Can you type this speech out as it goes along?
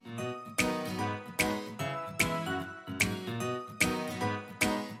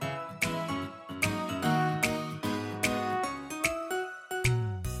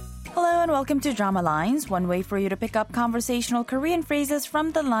welcome to Drama Lines, one way for you to pick up conversational Korean phrases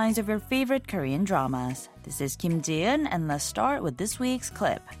from the lines of your favorite Korean dramas. This is Kim Ji-eun, and let's start with this week's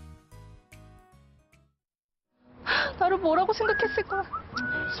clip. 나를 뭐라고 생각했을까?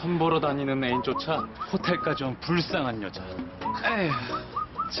 선 보러 다니는 애인조차 호텔까지 온 불쌍한 여자. 에휴,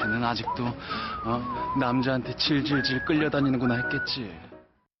 쟤는 아직도 남자한테 질질질 끌려다니는구나 했겠지.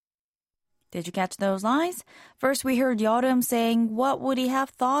 Did you catch those lines? First, we heard Yeoreum saying, "What would he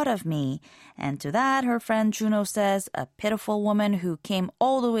have thought of me?" And to that, her friend Juno says, "A pitiful woman who came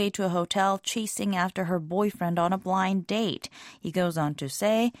all the way to a hotel chasing after her boyfriend on a blind date." He goes on to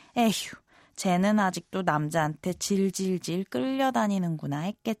say, "에휴, 쟤는 아직도 남자한테 질질질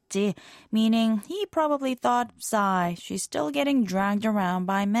끌려다니는구나 했겠지." Meaning, he probably thought, sigh, she's still getting dragged around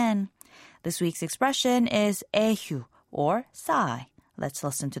by men. This week's expression is 에휴, or sigh. Let's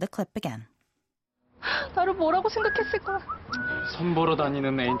listen to the clip again. 나를 뭐라고 생각했을까? 선 보러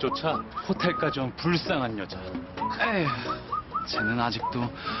다니는 애인조차 호텔까지 온 불쌍한 여자. 에휴, 쟤는 아직도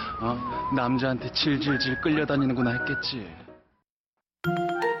남자한테 질질질 끌려다니는구나 했겠지.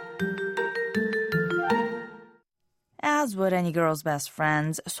 As would any girl's best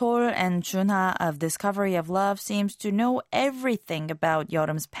friends, Sol and Junha of Discovery of Love seems to know everything about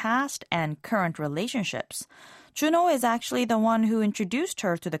Yeoreum's past and current relationships. Juno is actually the one who introduced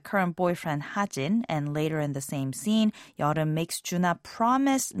her to the current boyfriend Hajin, and later in the same scene, Yeoreum makes Junha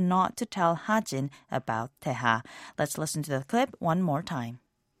promise not to tell Hajin about Taeha. Let's listen to the clip one more time.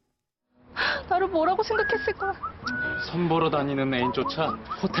 나를 뭐라고 생각했을까? 선 보러 다니는 애인조차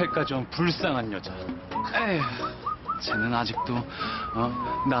호텔까지 온 불쌍한 여자. 에휴, 쟤는 아직도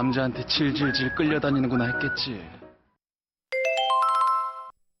남자한테 질질질 끌려다니는구나 했겠지.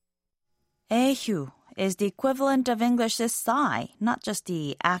 에휴 is the equivalent of English's sigh, not just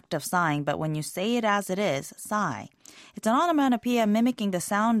the act of sighing, but when you say it as it is, sigh. It's an onomatopoeia mimicking the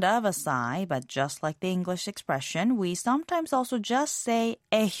sound of a sigh, but just like the English expression, we sometimes also just say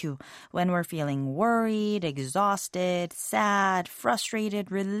에휴 when we're feeling worried, exhausted, sad,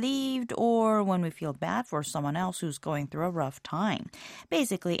 frustrated, relieved, or when we feel bad for someone else who's going through a rough time.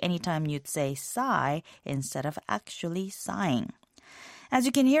 Basically, anytime you'd say sigh instead of actually sighing. As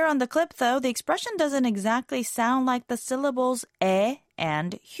you can hear on the clip, though, the expression doesn't exactly sound like the syllables 에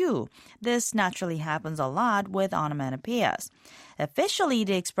and 휴. This naturally happens a lot with onomatopoeias. Officially,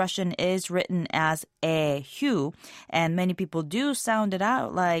 the expression is written as 에휴, and many people do sound it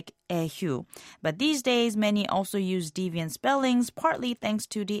out like 에휴. But these days, many also use deviant spellings, partly thanks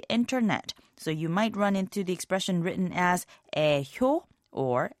to the internet. So you might run into the expression written as 에효,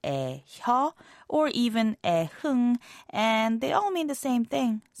 or 에혀, or even 에흥, and they all mean the same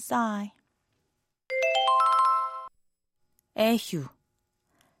thing, sigh. 에휴,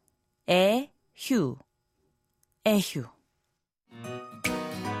 에휴, 에휴.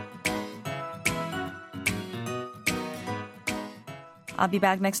 I'll be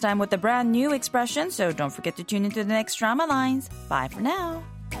back next time with a brand new expression, so don't forget to tune into the next Drama Lines. Bye for now.